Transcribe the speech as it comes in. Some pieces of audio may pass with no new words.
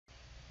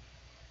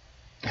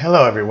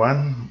Hello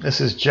everyone,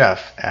 this is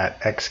Jeff at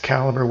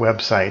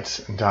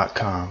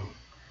ExcaliburWebsites.com.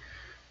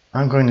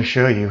 I'm going to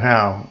show you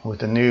how, with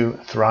the new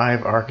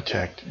Thrive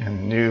Architect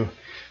and new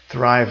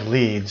Thrive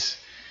Leads,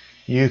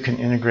 you can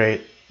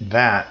integrate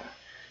that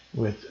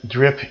with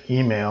Drip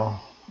email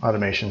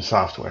automation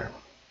software.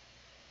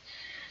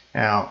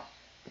 Now,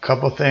 a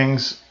couple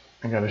things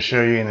I'm going to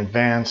show you in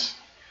advance.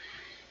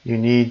 You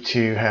need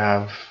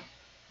to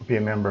be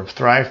a member of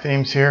Thrive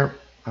Themes here.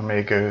 I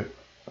may go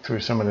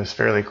through some of this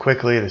fairly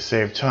quickly to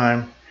save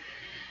time,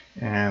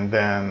 and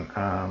then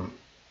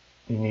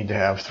you need to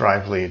have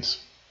Thrive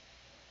Leads.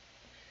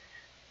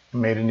 I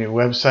made a new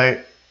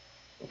website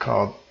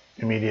called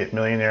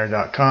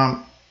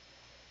immediatemillionaire.com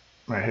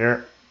right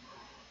here.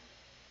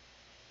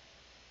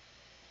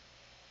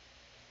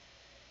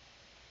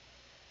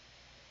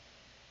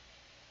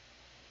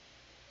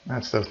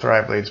 That's the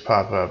Thrive Leads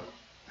pop-up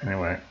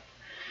anyway.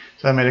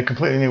 So I made a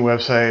completely new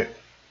website.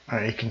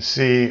 You can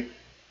see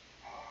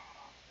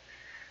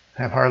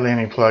I have hardly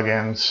any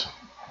plugins.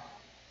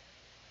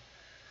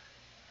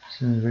 As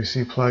soon as we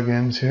see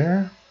plugins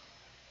here,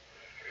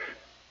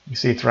 you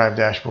see Thrive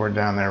Dashboard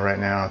down there right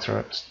now. I'll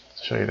show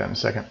you that in a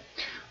second.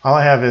 All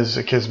I have is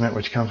Akismet,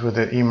 which comes with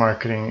it,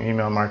 e-marketing,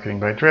 email marketing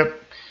by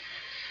Drip,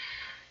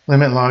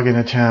 limit login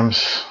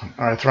attempts,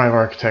 our Thrive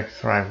Architect,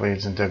 Thrive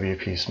Leads, and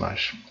WP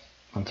Smush.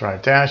 On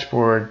Thrive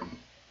Dashboard,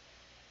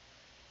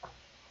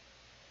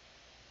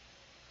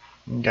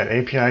 you got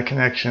API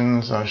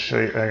connections. I'll show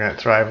you. I got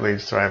Thrive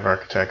Leads, Thrive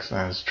Architects, and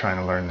I was trying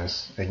to learn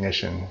this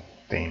Ignition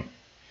theme.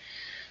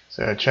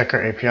 So check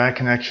our API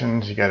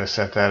connections. You got to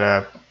set that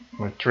up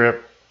with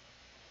Drip.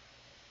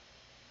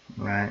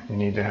 Right. You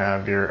need to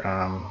have your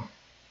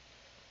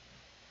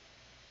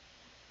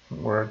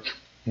You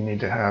need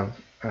to have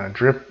a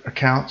Drip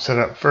account set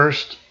up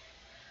first.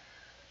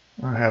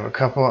 I have a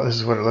couple. This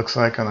is what it looks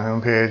like on the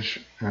home page.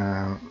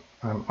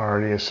 I'm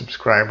already a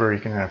subscriber.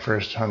 You can have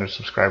first 100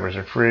 subscribers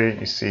are free.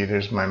 You see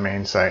there's my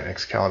main site,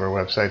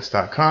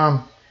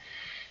 ExcaliburWebsites.com,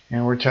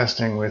 and we're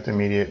testing with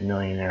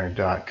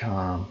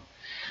immediatemillionaire.com.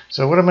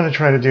 So what I'm going to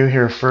try to do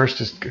here first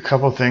is a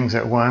couple things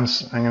at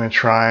once. I'm going to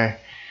try,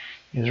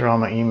 these are all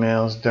my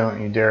emails, don't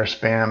you dare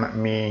spam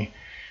me.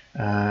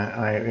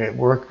 I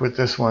worked with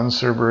this one,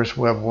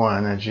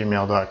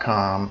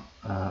 CerberusWeb1@gmail.com,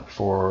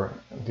 for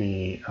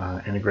the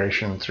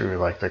integration through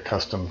like the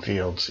custom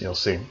fields you'll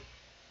see.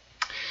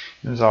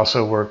 It's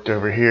also worked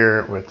over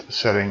here with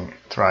setting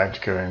Thrive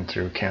to go in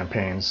through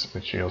campaigns,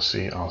 which you'll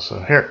see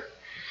also here.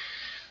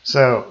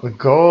 So the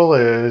goal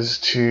is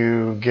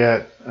to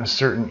get a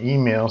certain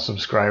email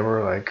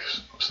subscriber, like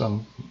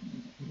some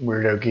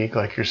weirdo geek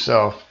like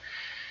yourself,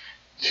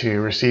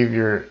 to receive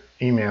your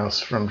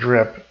emails from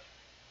Drip,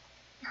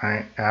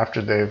 right,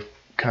 after they've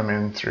come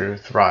in through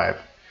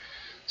Thrive.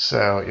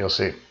 So you'll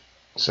see.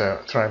 So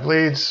Thrive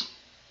Leads,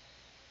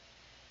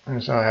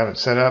 here's how I have it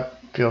set up.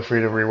 Feel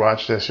free to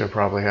rewatch this, you'll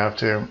probably have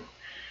to.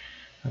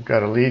 I've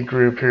got a lead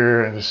group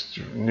here and this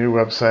new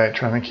website,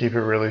 trying to keep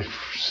it really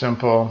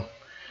simple.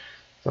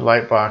 The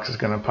light box is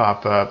going to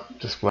pop up,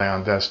 display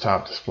on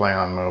desktop, display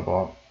on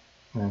mobile,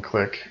 and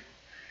click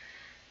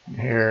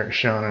here,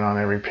 showing it on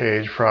every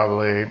page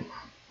probably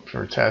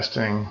for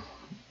testing.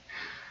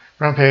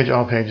 Front page,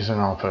 all pages, and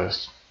all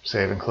posts.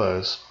 Save and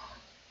close.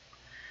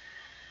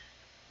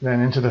 Then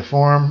into the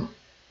form,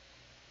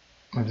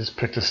 I just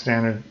picked a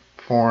standard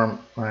form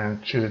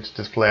and choose it to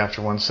display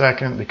after 1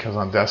 second, because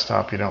on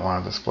desktop you don't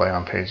want to display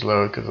on page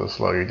load because it'll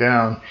slow you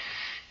down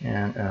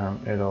and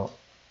it'll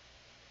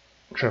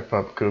trip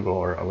up Google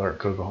or alert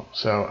Google.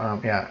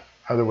 So yeah,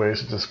 other ways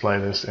to display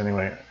this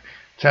anyway.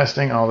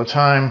 Testing all the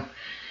time.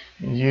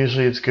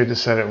 Usually it's good to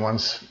set it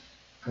once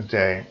a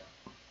day,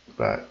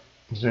 but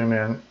zoom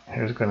in.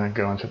 Here's going to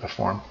go into the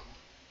form.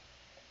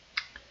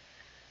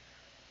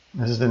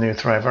 This is the new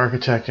Thrive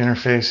Architect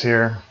interface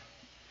here.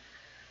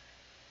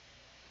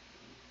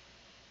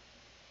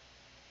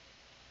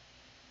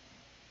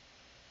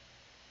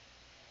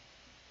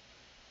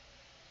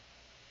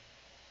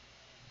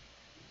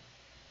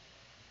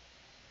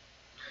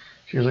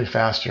 It's usually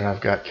faster. I've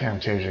got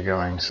Camtasia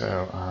going,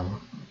 so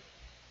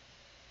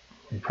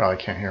you probably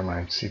can't hear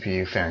my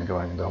CPU fan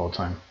going the whole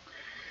time.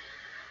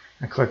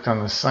 I clicked on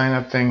the sign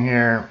up thing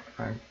here.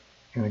 I'm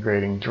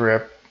integrating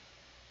Drip.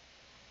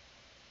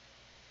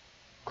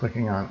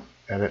 Clicking on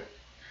edit.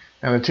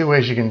 Now the two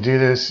ways you can do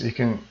this, you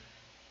can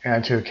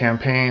add to a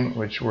campaign,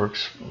 which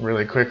works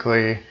really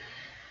quickly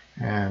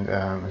and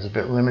is a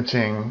bit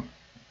limiting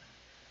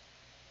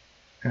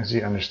as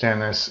you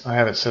understand this. I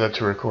have it set up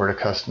to record a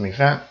custom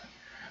event.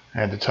 I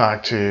had to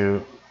talk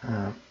to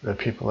the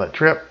people at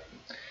Drip,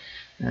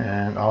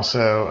 and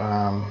also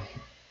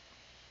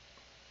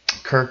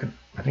Kirk,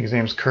 I think his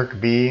name's Kirk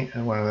B,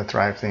 and one of the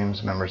Thrive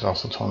Themes members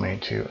also told me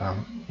to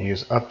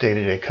use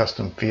updated a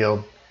custom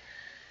field.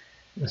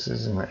 This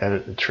is in the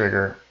edit the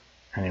trigger.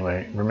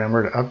 Anyway,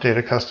 remember to update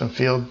a custom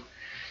field.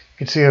 You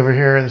can see over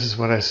here, this is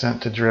what I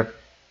sent to Drip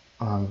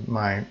on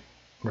my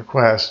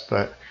request,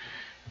 but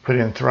put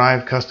in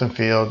Thrive custom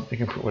field. You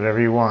can put whatever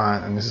you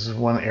want, and this is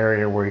one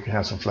area where you can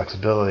have some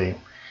flexibility.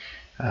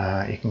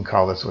 You can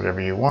call this whatever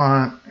you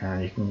want,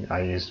 and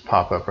I used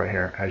pop-up right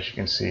here, as you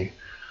can see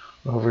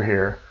over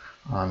here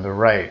on the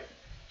right.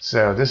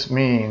 So this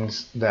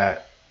means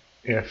that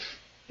if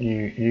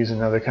you use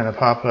another kind of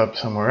pop-up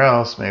somewhere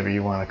else, maybe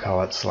you want to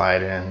call it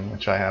slide in,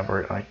 which I have,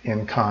 or like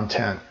in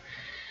content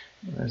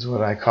is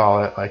what I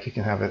call it. Like you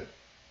can have it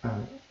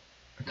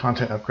a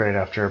content upgrade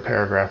after a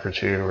paragraph or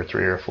 2 or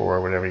 3 or 4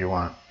 or whatever you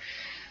want.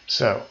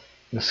 So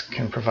this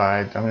can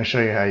provide, I'm going to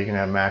show you how you can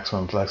have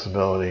maximum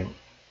flexibility.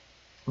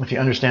 If you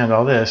understand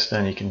all this,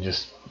 then you can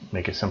just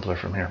make it simpler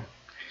from here.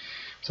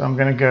 So I'm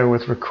going to go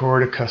with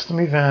record a custom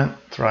event,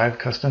 Thrive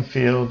custom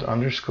field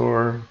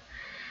underscore,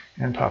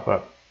 and pop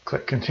up.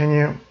 Click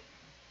continue.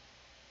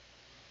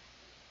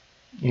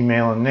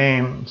 Email and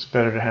name. It's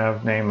better to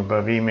have name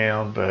above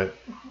email, but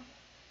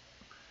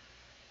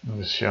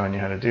I'm just showing you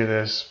how to do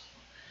this.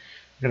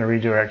 I'm going to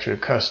redirect to a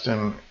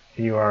custom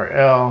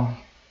URL.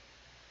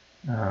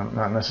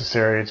 Not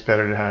necessary. It's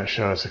better to have it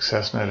show a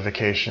success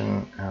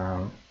notification.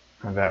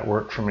 That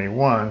worked for me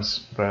once,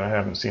 but I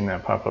haven't seen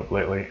that pop up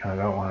lately. I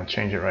don't want to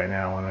change it right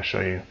now. I want to show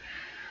you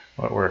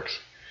what works.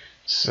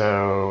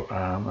 So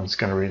I'm just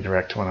going to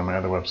redirect to one of my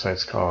other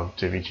websites called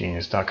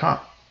divigenius.com.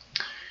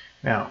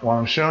 Now, while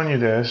I'm showing you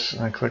this,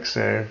 I click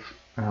save.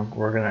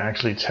 We're going to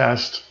actually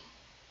test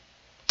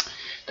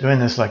doing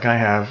this like I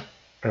have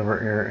over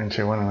here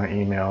into one of my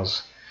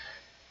emails.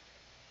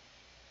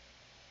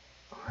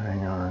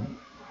 Hang on.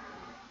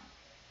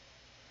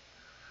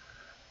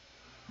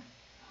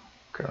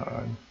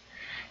 God.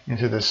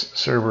 Into this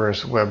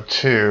Cerberus Web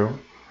 2.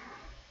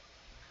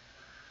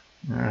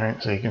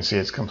 Alright, so you can see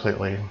it's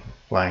completely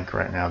blank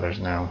right now. There's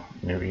no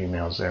new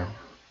emails there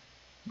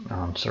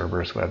on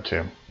Cerberus Web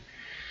 2.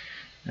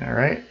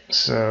 Alright,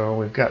 so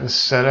we've got this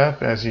set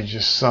up as you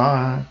just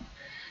saw.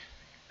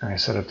 I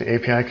set up the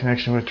API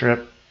connection with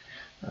Drip.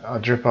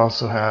 Drip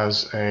also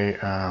has a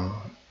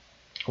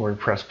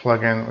WordPress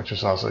plugin, which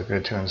is also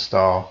good to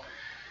install,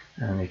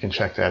 and you can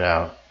check that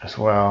out as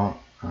well.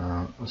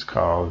 It's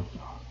called,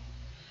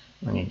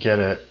 when you get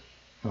it,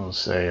 it'll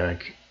say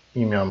like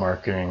email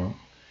marketing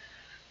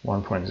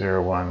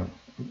 1.01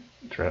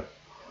 Drip.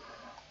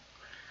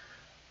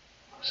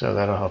 So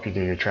that'll help you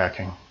do your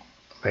tracking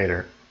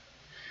later.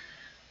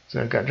 So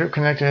I've got Drip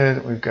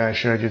connected. We've got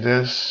showed you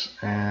this,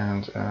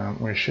 and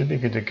we should be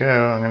good to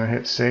go. I'm going to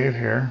hit save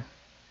here.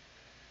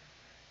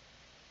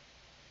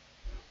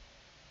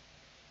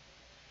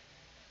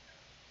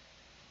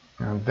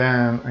 And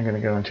then I'm going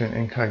to go into an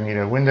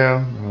incognito window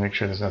and make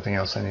sure there's nothing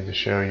else I need to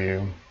show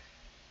you.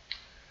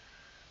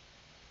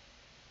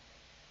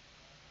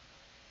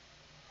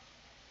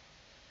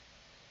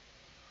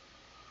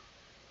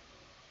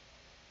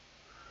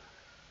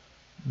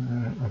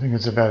 I think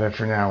it's about it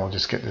for now. We'll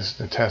just get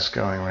the test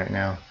going right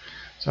now.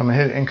 So I'm going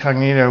to hit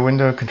incognito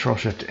window, Control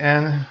Shift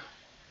N.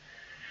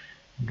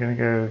 I'm going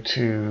to go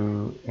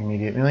to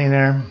Immediate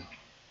Millionaire.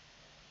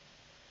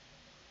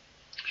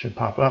 Should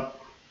pop up.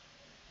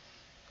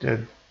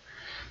 Did.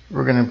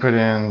 We're going to put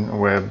in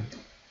Web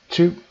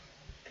 2.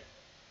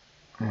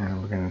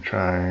 And we're going to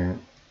try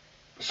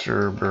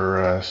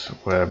Cerberus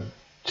Web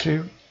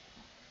 2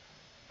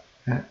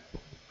 at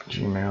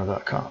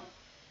gmail.com.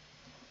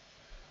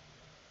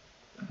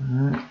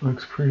 Alright,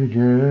 looks pretty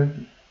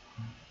good.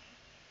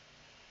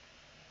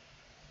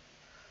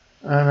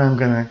 And I'm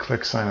going to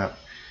click sign up.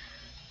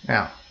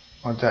 Now,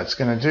 what that's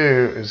going to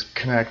do is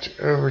connect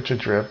over to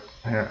Drip.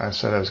 Here, I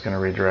said I was going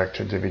to redirect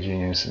to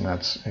DiviGenius,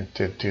 and it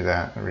did do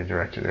that. It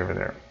redirected over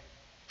there.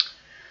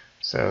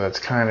 So that's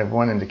kind of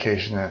one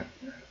indication that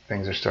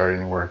things are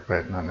starting to work,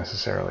 but not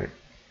necessarily.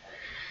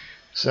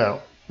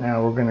 So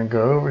now we're going to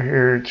go over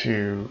here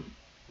to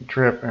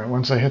Drip, and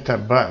once I hit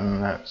that button,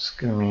 that's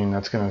going to mean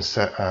that's going to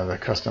set the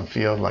custom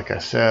field, like I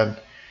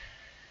said,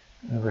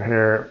 over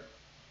here.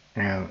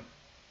 And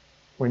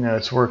we know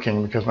it's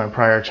working because my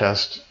prior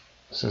test,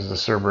 this is the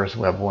Cerberus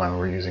Web 1,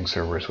 we're using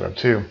Cerberus Web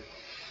 2.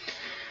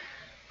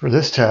 For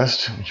this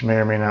test, which may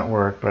or may not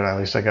work, but at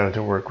least I got it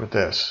to work with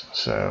this.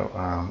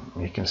 So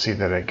you can see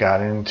that it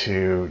got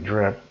into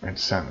Drip. It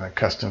sent a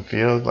custom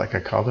field, like I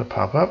called it,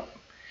 pop up.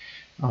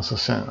 Also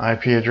sent an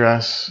IP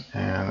address,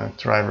 and the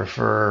Thrive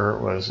referrer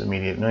was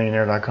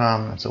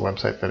immediatemillionaire.com. That's a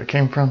website that it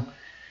came from.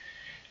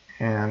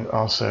 And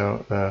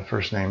also the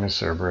first name is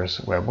Cerberus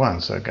Web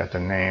 1. So it got the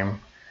name,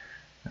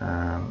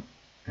 and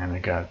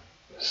it got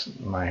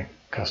my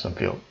custom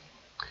field.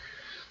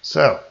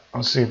 So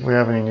let's see if we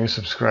have any new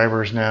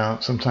subscribers now.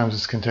 Sometimes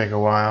this can take a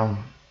while.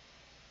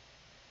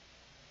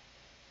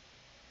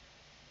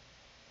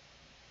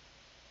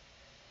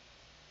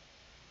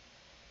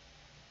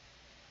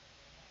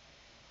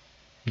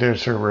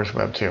 There's Cerberus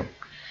Web 2.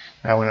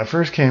 Now when it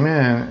first came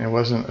in, it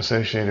wasn't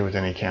associated with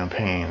any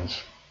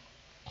campaigns,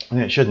 and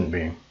it shouldn't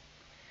be.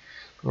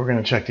 We're going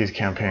to check these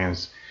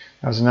campaigns.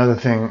 That was another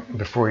thing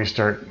before you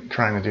start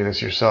trying to do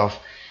this yourself.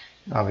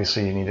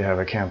 Obviously you need to have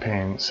a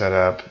campaign set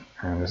up,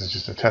 and this is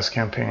just a test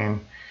campaign.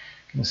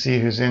 You can see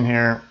who's in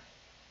here.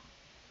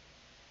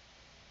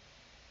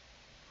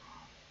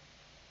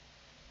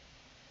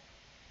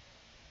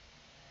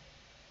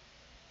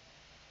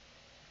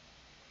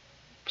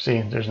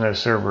 See, there's no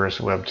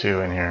Cerberus Web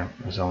 2 in here.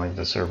 There's only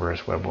the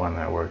Cerberus Web 1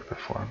 that worked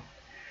before.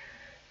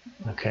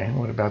 Okay,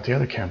 what about the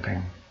other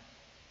campaign?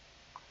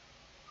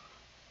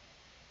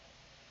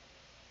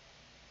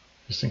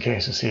 Just in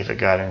case to see if it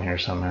got in here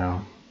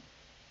somehow.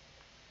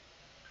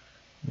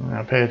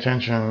 Now pay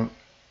attention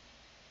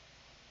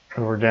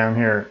over down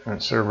here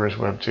at Cerberus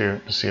Web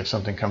 2 to see if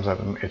something comes up.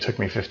 It took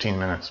me 15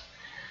 minutes.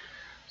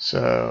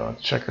 So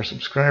check our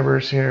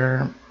subscribers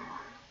here.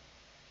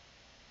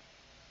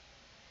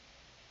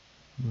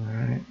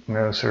 Alright,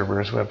 no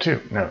Cerberus Web 2,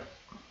 no.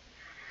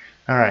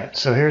 Alright,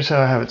 so here's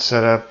how I have it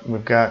set up.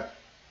 We've got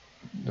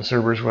the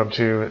Cerberus Web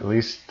 2, at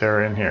least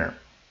they're in here.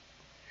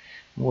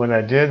 What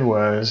I did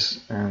was,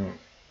 and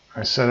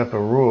I set up a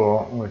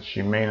rule, which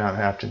you may not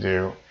have to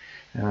do,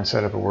 and I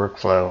set up a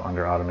workflow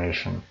under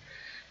automation.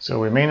 So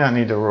we may not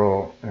need the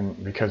rule,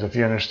 and because if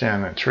you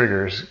understand that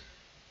triggers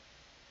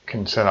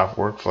can set off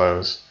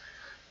workflows,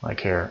 like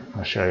here,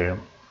 I'll show you.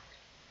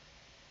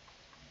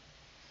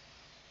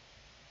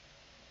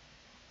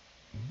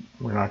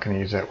 We're not going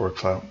to use that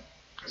workflow.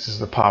 This is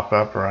the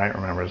pop-up, right?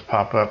 Remember, it's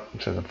pop-up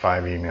to the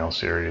 5 email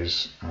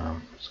series.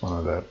 It's one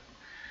of the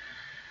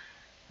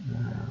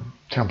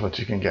templates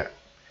you can get.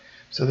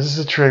 So this is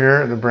a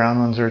trigger. The brown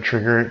ones are a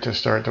trigger to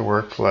start the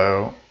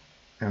workflow.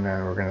 And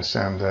then we're going to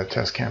send the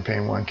test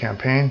campaign 1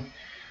 campaign,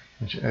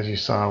 which as you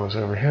saw was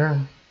over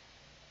here.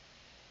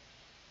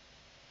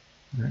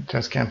 Right,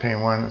 test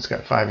campaign 1, it's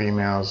got 5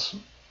 emails.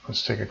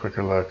 Let's take a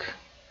quicker look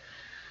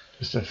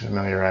just to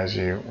familiarize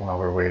you while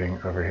we're waiting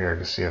over here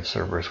to see if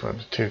Cerberus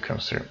Web 2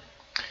 comes through.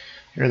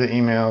 Here are the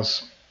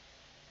emails.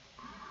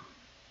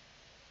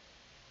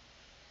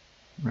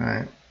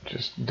 Right,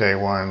 just day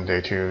 1,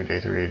 day 2, day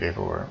 3, day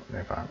 4,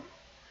 day 5.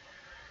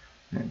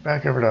 Right,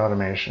 back over to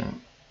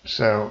automation.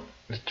 So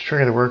to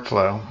trigger the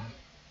workflow,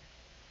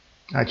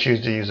 I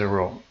choose to use a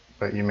rule,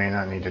 but you may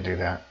not need to do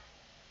that.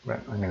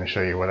 But I'm going to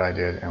show you what I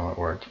did and what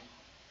worked.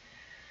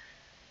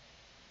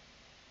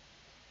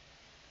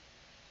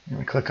 I'm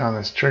going to click on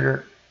this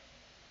trigger.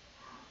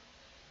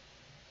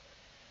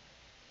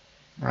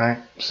 Right,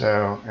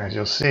 so as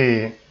you'll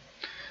see,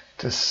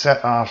 to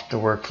set off the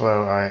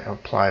workflow, I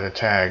applied a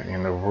tag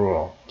in the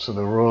rule. So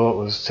the rule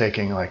was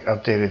taking like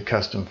updated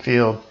custom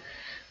field,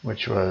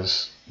 which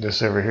was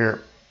this over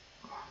here.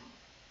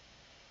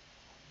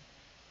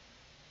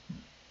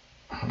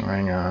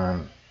 Hang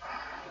on.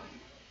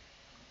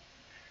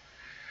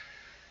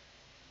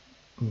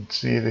 Let's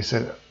see, they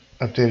said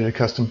updated a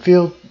custom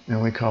field,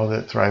 and we called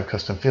it Thrive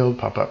Custom Field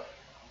pop-up.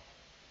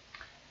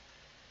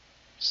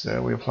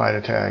 So we applied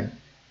a tag.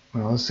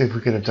 Well, let's see if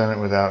we could have done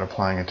it without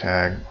applying a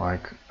tag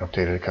like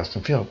updated a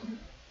custom field.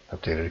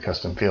 Updated a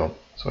custom field.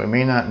 So it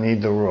may not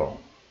need the rule,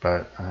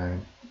 but I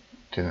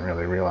didn't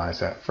really realize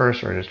that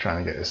first. We're just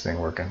trying to get this thing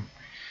working.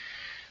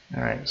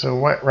 All right, so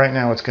right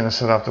now what's going to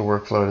set off the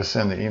workflow to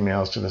send the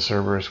emails to the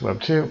Cerberus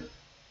Web 2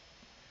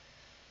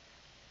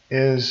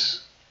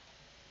 is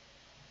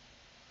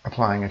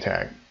applying a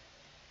tag.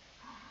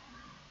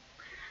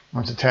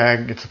 Once a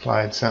tag gets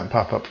applied, sent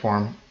pop-up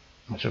form,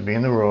 which will be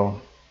in the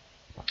rule,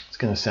 it's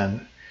going to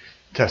send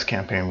test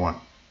campaign 1.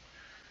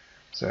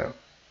 So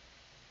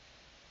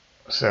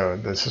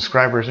the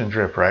subscribers in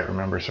drip, right?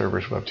 Remember,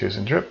 Cerberus Web 2 is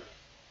in drip.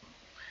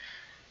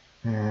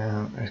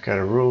 And it's got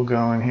a rule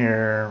going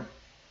here.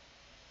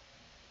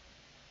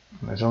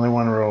 There's only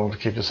one rule to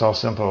keep this all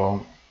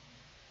simple.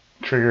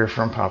 Trigger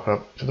from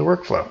pop-up to the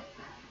workflow.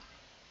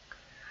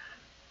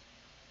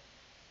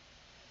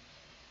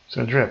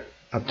 So drip,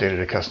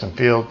 updated a custom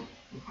field,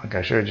 like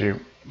I showed you,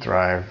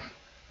 Thrive.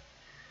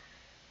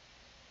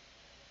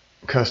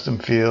 Custom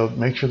field,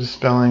 make sure the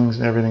spellings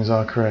and everything's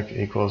all correct,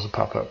 equals a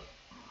pop-up.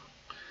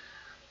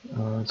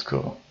 That's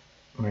cool.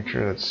 Make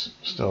sure that's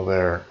still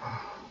there.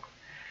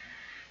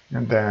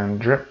 And then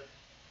drip.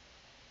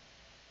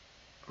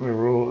 The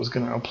rule is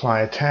going to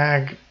apply a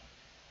tag,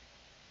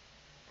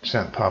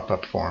 sent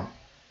pop-up form.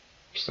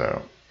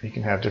 So you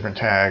can have different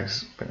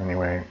tags, but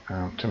anyway,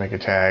 to make a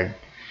tag,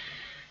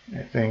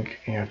 I think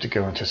you have to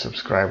go into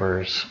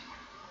subscribers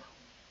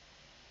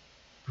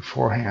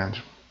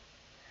beforehand,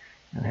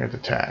 and here are the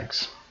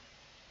tags.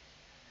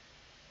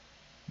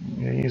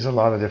 You use a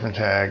lot of different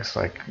tags,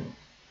 like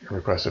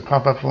requested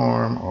pop-up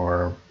form,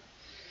 or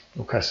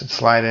requested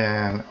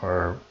slide-in,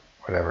 or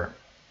whatever.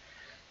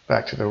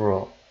 Back to the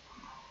rule.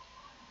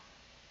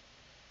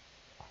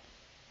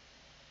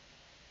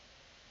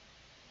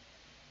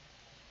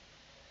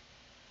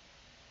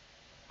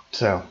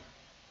 So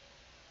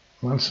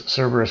once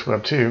Cerberus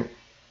Web 2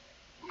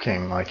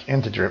 came like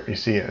into drip, you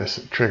see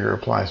this trigger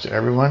applies to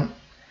everyone.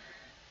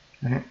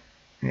 Right?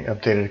 You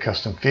updated a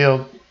custom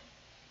field,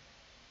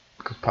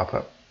 pop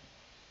up,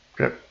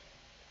 drip,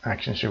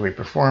 action should we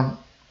perform,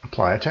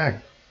 apply a tag,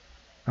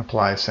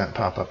 apply sent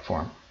pop-up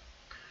form.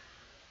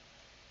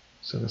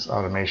 So this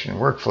automation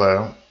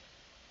workflow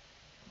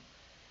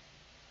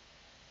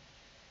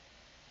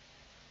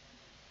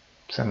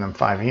send them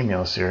 5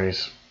 email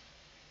series.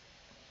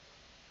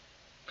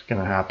 It's going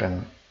to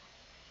happen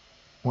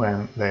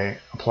when they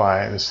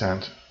apply the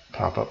sent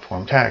pop-up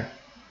form tag.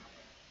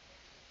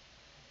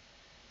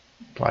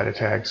 apply to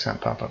tag,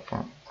 send pop-up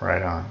form,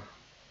 right on.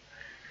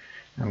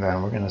 And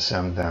then we're going to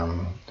send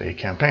them the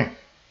campaign,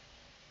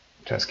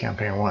 test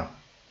campaign 1.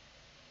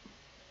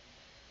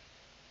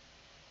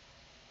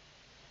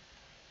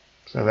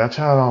 So that's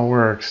how it all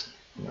works.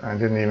 I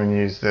didn't even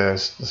use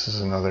this. This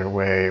is another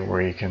way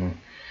where you can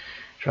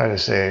try to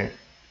say,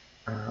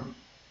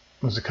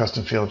 was the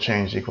custom field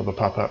change equal to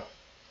pop-up?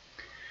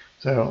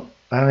 So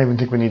I don't even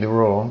think we need the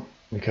rule,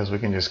 because we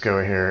can just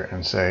go here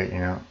and say,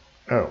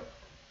 oh,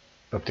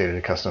 updated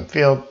a custom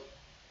field.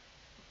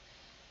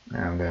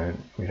 And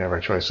then we have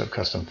our choice of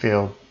custom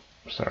field.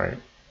 Sorry.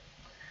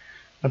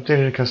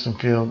 Updated a custom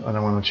field. I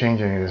don't want to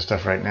change any of this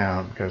stuff right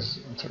now because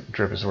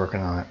Drip is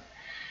working on it.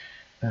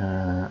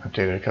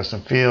 Updated a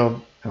custom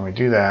field, and we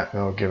do that,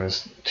 it'll give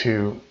us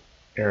 2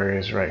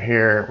 areas right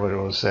here where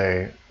it will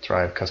say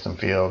Thrive custom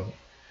field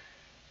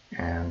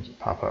and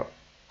pop up.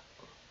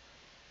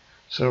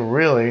 So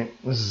really,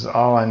 this is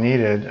all I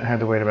needed. I had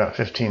to wait about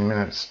 15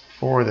 minutes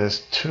for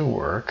this to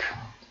work.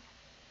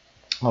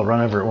 I'll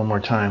run over it one more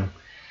time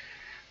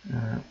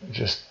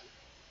just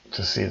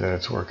to see that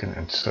it's working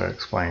and to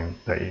explain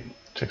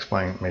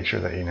make sure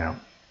that you know.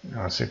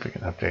 Let's see if we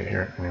can update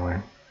here anyway.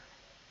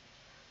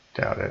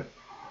 Doubt it.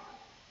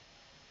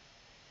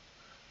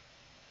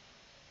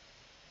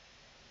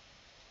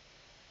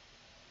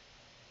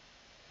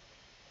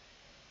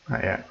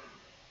 Not yet.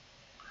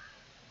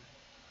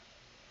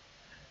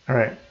 All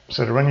right,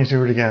 so to run you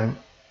through it again,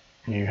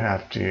 you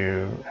have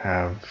to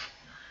have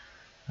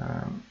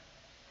a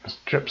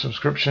Drip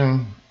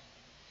subscription.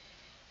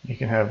 You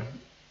can have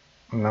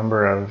a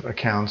number of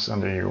accounts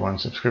under your one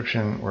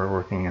subscription. We're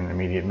working in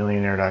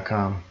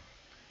immediatemillionaire.com.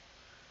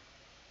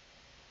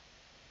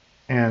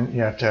 And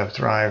you have to have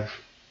Thrive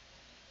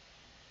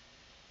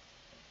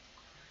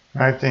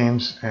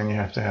themes, and you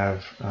have to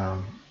have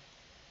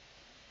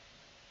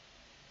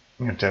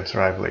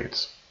Thrive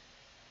leads.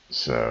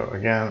 So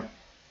again,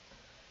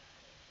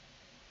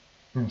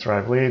 in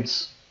Thrive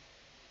leads,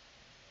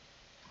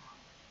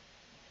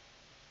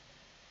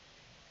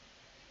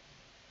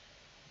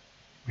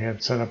 we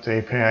had set up the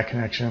API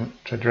connection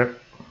to Drip.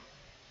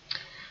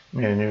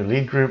 Made a new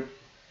lead group.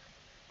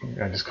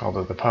 I just called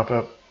it the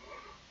pop-up.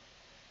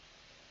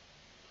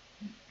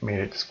 Made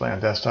it display on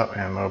desktop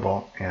and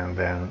mobile, and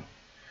then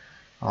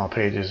all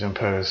pages in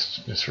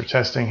post just for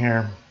testing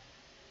here.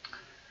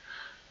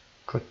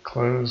 Click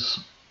close.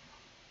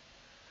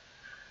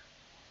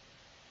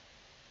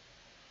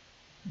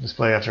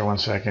 Display after 1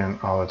 second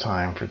all the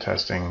time for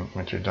testing.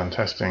 Once you're done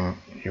testing,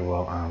 you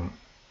will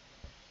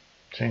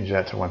change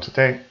that to once a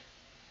day.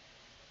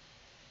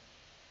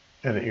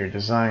 Edit your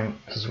design.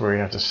 This is where you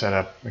have to set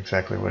up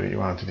exactly what you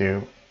want it to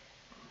do.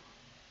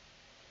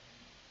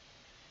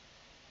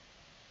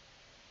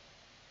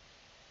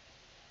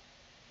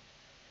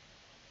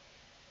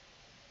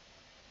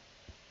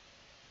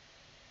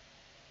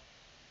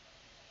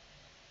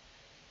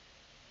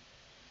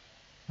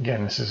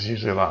 Again, this is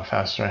usually a lot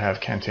faster. I have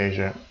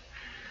Camtasia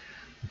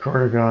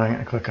recorder going.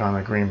 I click on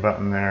the green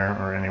button there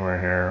or anywhere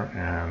here,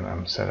 and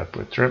I'm set up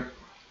with Drip.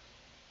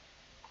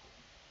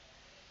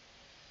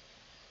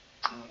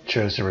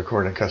 Chose to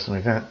record a custom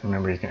event.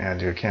 Remember, you can add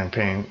to a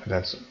campaign, but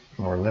that's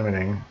more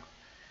limiting.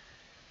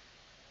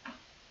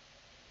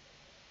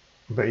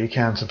 But you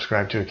can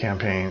subscribe to a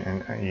campaign,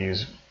 and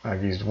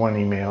I've used one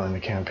email in the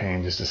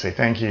campaign just to say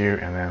thank you,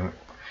 and then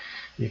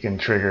you can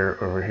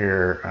trigger over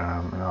here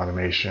an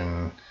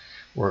automation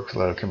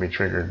workflow can be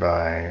triggered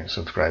by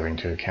subscribing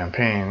to a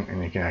campaign,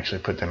 and you can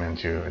actually put them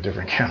into a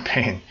different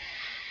campaign.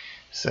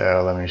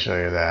 So let me show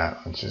you that.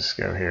 Let's just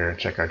go here,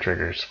 check our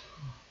triggers.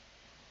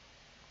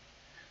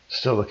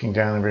 Still looking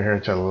down over here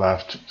to the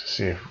left to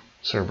see if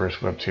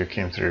Cerberus Web 2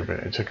 came through, but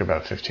it took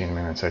about 15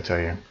 minutes, I tell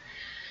you.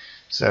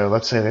 So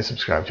let's say they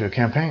subscribe to a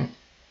campaign.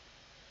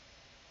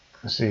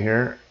 Let's see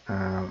here,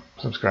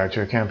 subscribe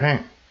to a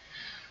campaign.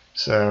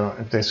 So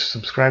if they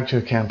subscribe to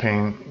a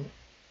campaign,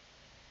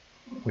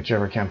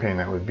 whichever campaign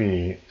that would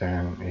be,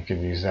 then you could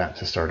use that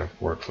to start a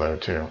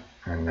workflow too.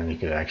 And then you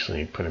could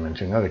actually put them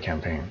into another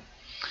campaign.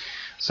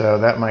 So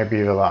that might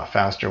be a lot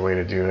faster way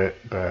to do it,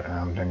 but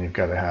then you've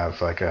got to have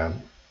like a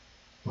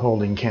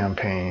holding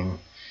campaign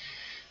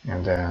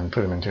and then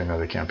put them into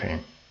another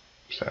campaign.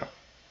 So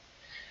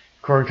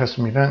record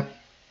custom event,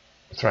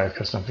 Thrive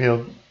custom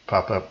field,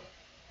 pop-up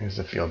is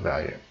the field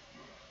value.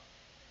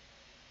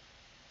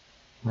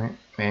 Right.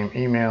 Name,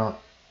 email,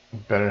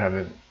 better have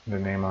the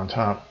name on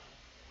top.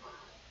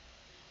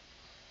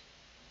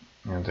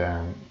 And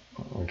then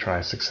we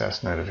try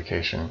success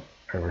notification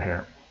over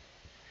here.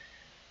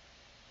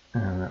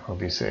 And that will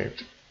be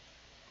saved.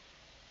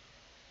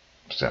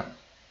 So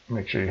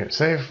make sure you hit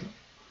save.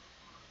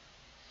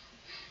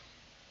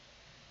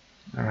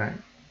 All right,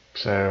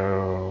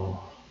 so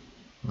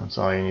that's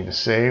all you need to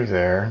save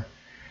there.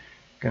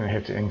 Going to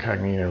hit the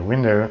incognito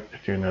window to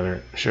do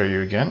another show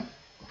you again.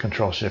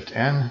 Control Shift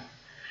N.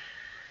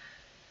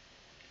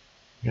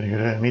 I'm going to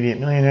go to Immediate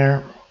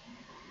Millionaire.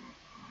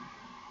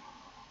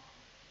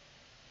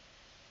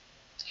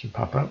 Should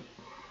pop up.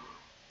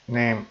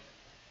 Name.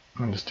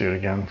 I'll just do it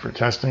again for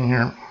testing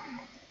here.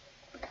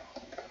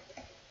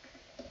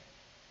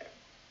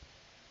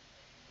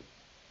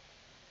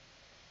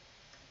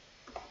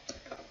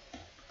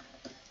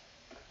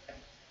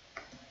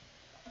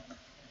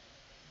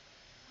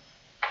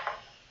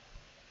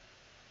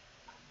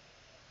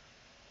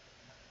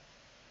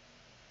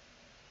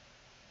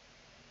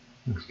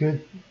 Looks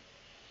good.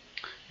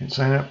 Hit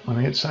sign up. When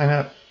I hit sign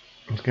up,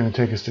 it's going to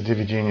take us to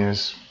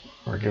DiviGenius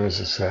or give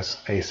us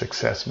a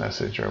success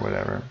message or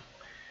whatever.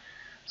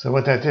 So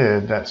what that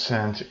did, that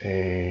sent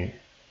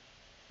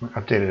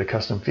updated a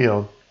custom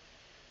field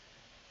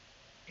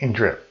in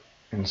Drip.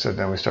 And so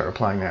then we start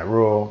applying that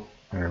rule.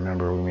 And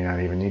remember, we may not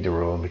even need the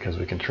rule because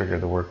we can trigger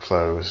the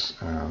workflows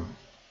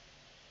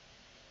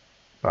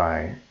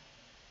by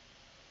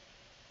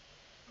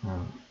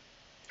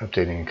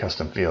updating a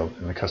custom field.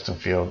 And the custom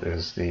field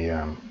is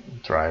the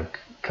Thrive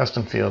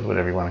custom field,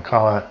 whatever you want to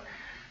call it.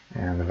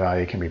 And the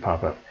value can be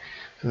pop-up.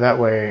 So that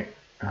way,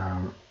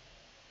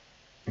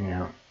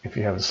 if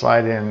you have a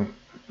slide in,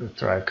 the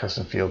Thrive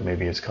custom field,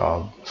 maybe it's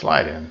called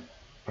slide in,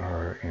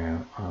 or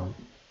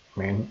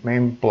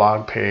main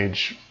blog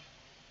page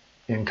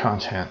in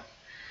content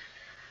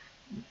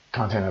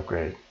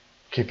upgrade.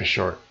 Keep it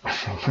short,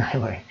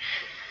 really.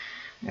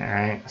 All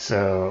right,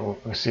 so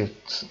let's see if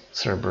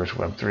Cerberus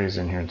Web 3 is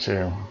in here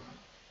too.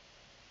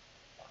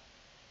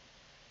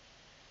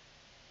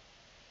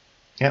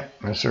 Yep,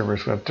 there's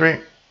Cerberus Web 3.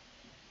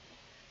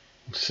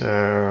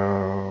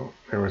 So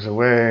there was a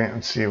way.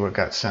 Let's see what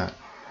got sent.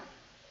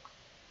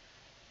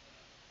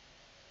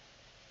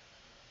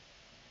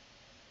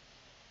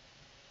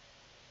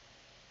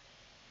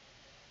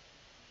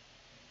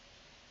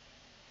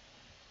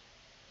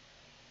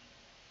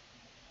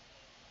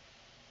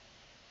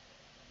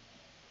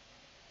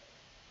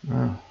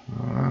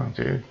 Oh,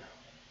 dude.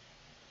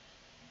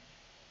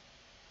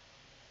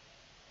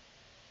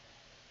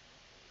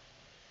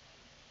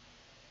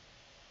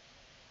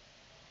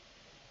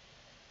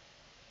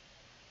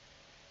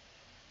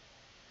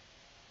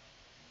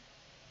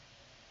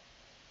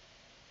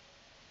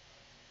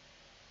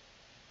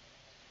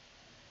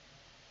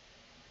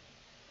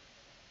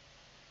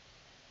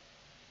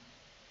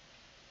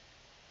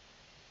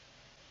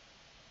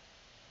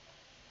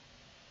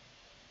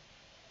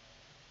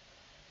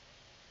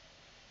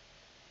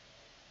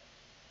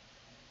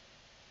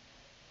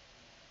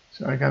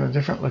 So I got a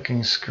different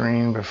looking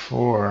screen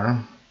before,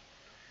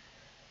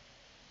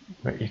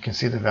 but you can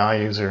see the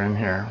values are in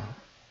here.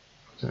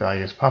 The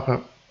values pop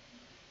up,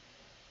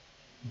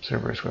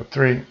 Cerberus Web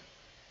 3,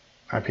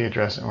 IP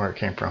address, and where it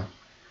came from.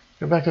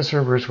 Go back to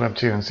Cerberus Web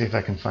 2 and see if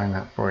I can find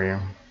that for you.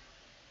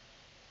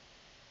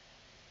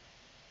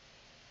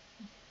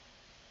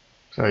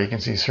 So you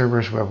can see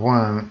Cerberus Web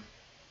 1.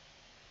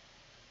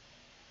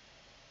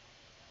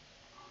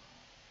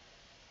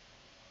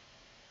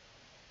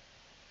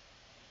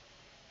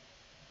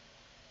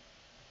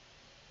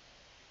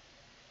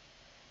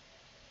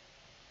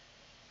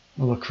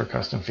 Look for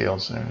custom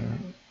fields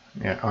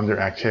under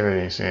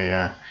activity. See,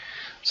 yeah.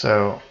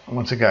 So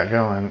once it got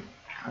going,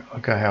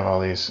 look, I have all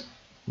these.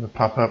 The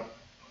pop-up,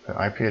 the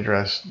IP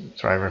address,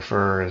 Thrive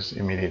refer is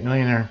immediate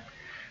millionaire,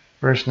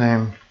 first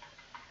name,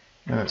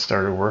 and it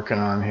started working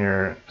on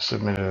here.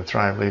 Submitted a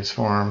Thrive leads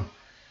form,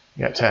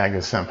 got tagged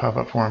as sent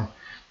pop-up form,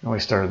 and we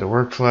started the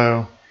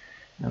workflow,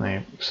 and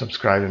they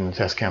subscribed in the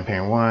test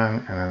campaign 1,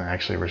 and then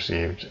actually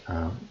received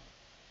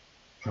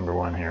number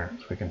 1 here,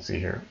 so we can see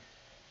here.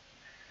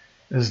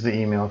 This is the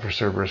email for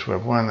Cerberus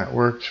Web 1 that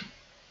worked.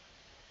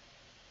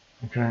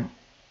 Okay,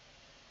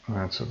 and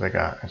that's what they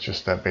got. It's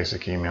just that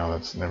basic email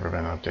that's never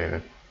been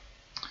updated.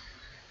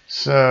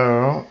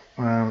 So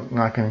I'm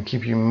not going to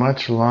keep you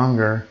much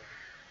longer.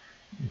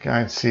 You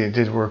guys see it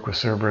did work with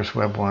Cerberus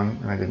Web 1,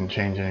 and I didn't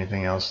change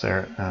anything else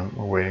there.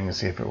 We're waiting to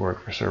see if it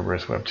worked for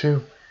Cerberus Web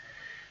 2,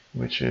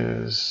 which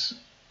is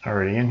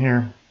already in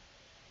here.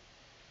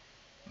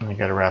 And I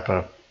got to wrap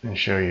up and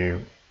show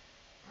you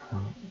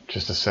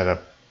just a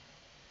setup.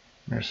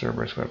 Here's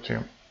Cerberus Web 2.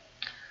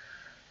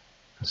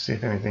 Let's see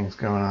if anything's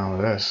going on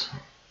with this.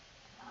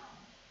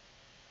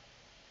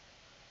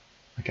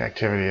 Like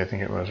activity, I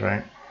think it was,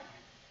 right?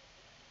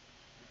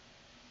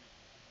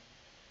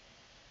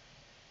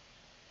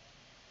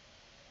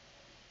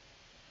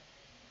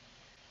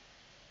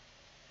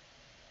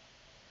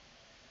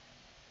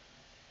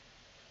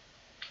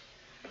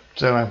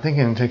 So I'm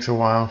thinking it takes a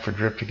while for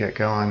Drip to get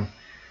going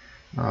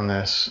on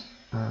this.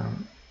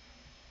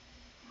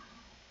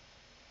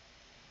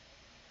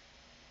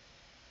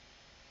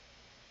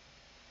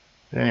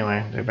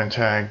 Anyway, they've been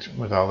tagged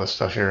with all this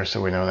stuff here,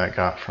 so we know that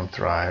got from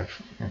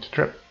Thrive into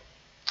Drip.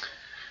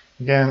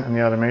 Again, in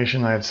the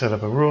automation, I had set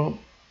up a rule.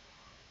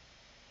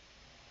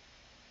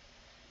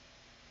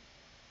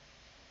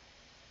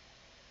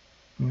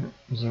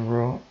 There's a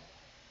rule.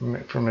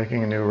 For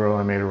making a new rule,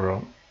 I made a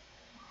rule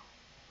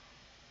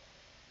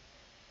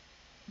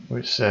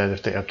which said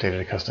if they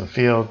updated a custom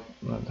field,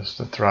 that's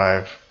the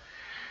Thrive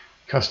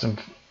custom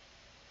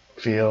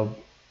field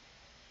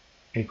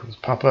equals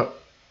pop-up,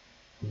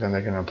 then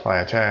they're going to apply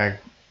a tag,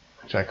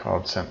 which I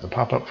called sent the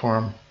pop-up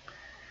form.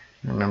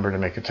 Remember, to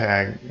make a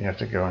tag, you have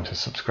to go into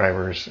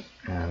subscribers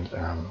and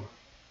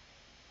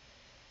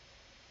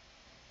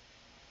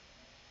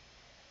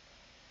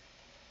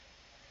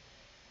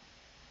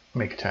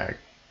make a tag.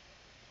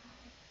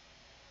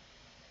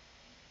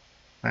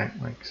 Right,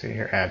 like see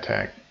here, add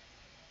tag.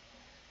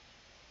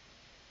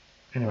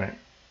 Anyway,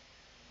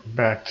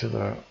 back to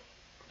the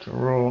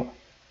rule.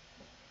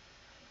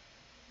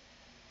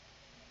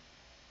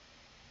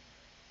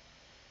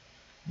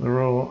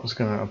 tool is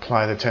going to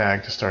apply the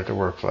tag to start the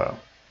workflow.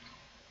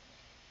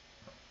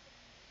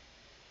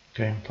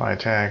 Okay, apply a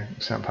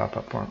tag, sent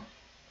pop-up form.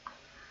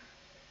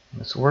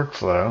 This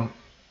workflow,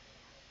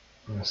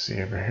 let's see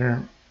over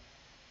here.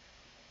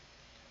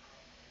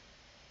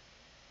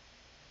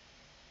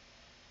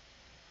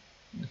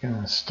 We're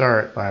going to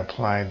start by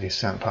applying the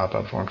sent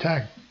pop-up form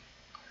tag.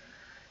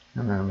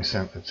 And then we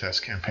sent the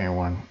test campaign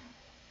 1.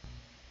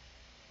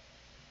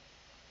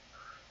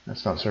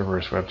 That's not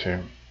Cerberus Web 2.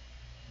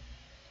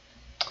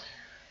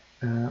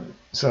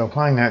 So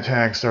applying that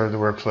tag started the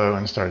workflow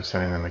and started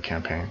sending them the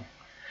campaign.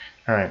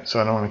 Alright, so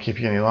I don't want to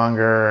keep you any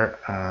longer.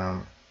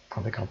 I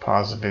think I'll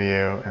pause the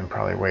video and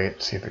probably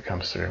wait, see if it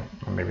comes through.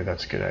 Or maybe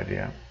that's a good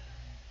idea.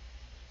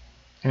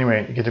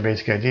 Anyway, you get the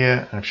basic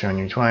idea. I've shown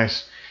you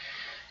twice.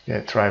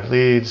 Get Thrive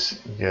leads,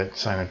 get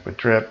sign up with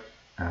Drip,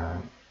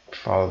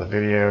 follow the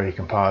video. You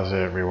can pause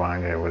it,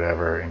 rewind it,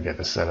 whatever, and get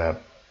the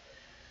setup.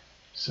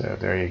 So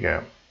there you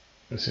go.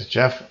 This is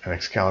Jeff at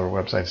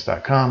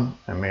ExcaliburWebsites.com.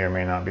 I may or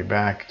may not be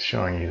back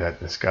showing you that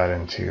this got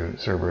into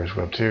Cerberus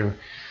Web 2,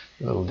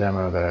 the little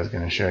demo that I was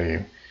going to show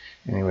you.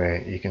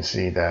 Anyway, you can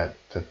see that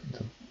the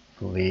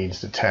leads,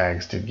 the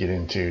tags did get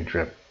into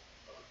Drip.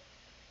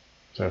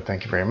 So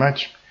thank you very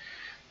much.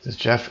 This is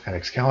Jeff at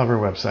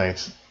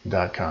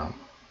ExcaliburWebsites.com.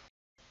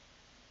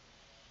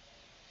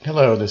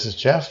 Hello, this is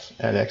Jeff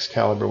at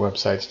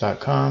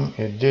ExcaliburWebsites.com.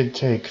 It did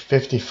take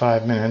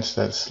 55 minutes,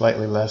 that's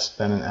slightly less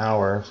than an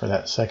hour, for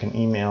that second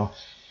email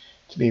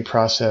to be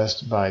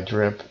processed by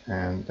Drip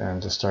and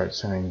to start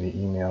sending the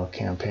email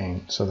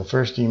campaign. So the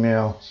first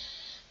email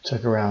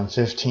took around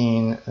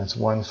 15, that's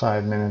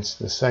 15 minutes.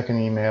 The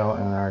second email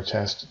in our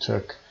test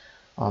took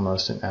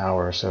almost an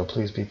hour. So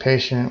please be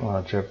patient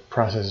while Drip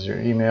processes your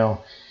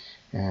email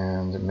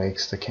and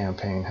makes the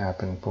campaign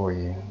happen for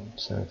you.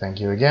 So thank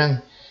you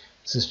again.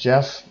 This is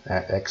Jeff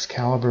at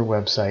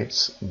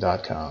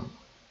ExcaliburWebsites.com.